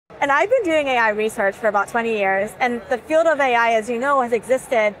And I've been doing AI research for about 20 years. And the field of AI, as you know, has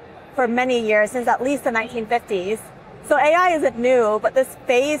existed for many years, since at least the 1950s. So AI isn't new, but this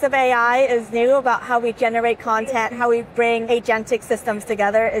phase of AI is new about how we generate content, how we bring agentic systems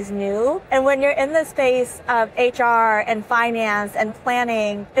together is new. And when you're in the space of HR and finance and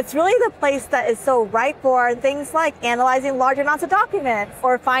planning, it's really the place that is so ripe for things like analyzing large amounts of documents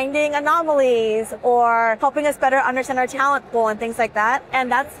or finding anomalies or helping us better understand our talent pool and things like that.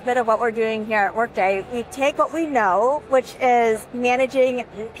 And that's a bit of what we're doing here at Workday. We take what we know, which is managing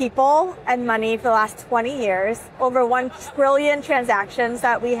people and money for the last 20 years, over 1 trillion transactions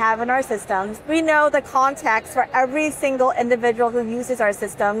that we have in our systems. We know the context for every single individual who uses our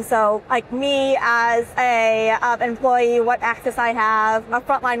system. So like me as a employee, what access I have, a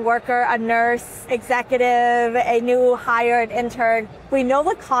frontline worker, a nurse, executive, a new hire, an intern. We know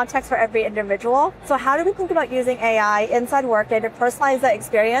the context for every individual. So how do we think about using AI inside Workday to personalize that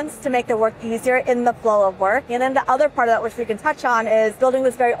experience to make the work easier in the flow of work? And then the other part of that, which we can touch on, is building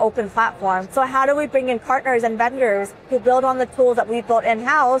this very open platform. So how do we bring in partners and vendors who build on the tools that we've built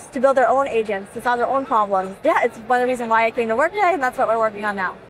in-house to build their own agents, to solve their own problems? Yeah, it's one of the reasons why I came to Workday, and that's what we're working on now.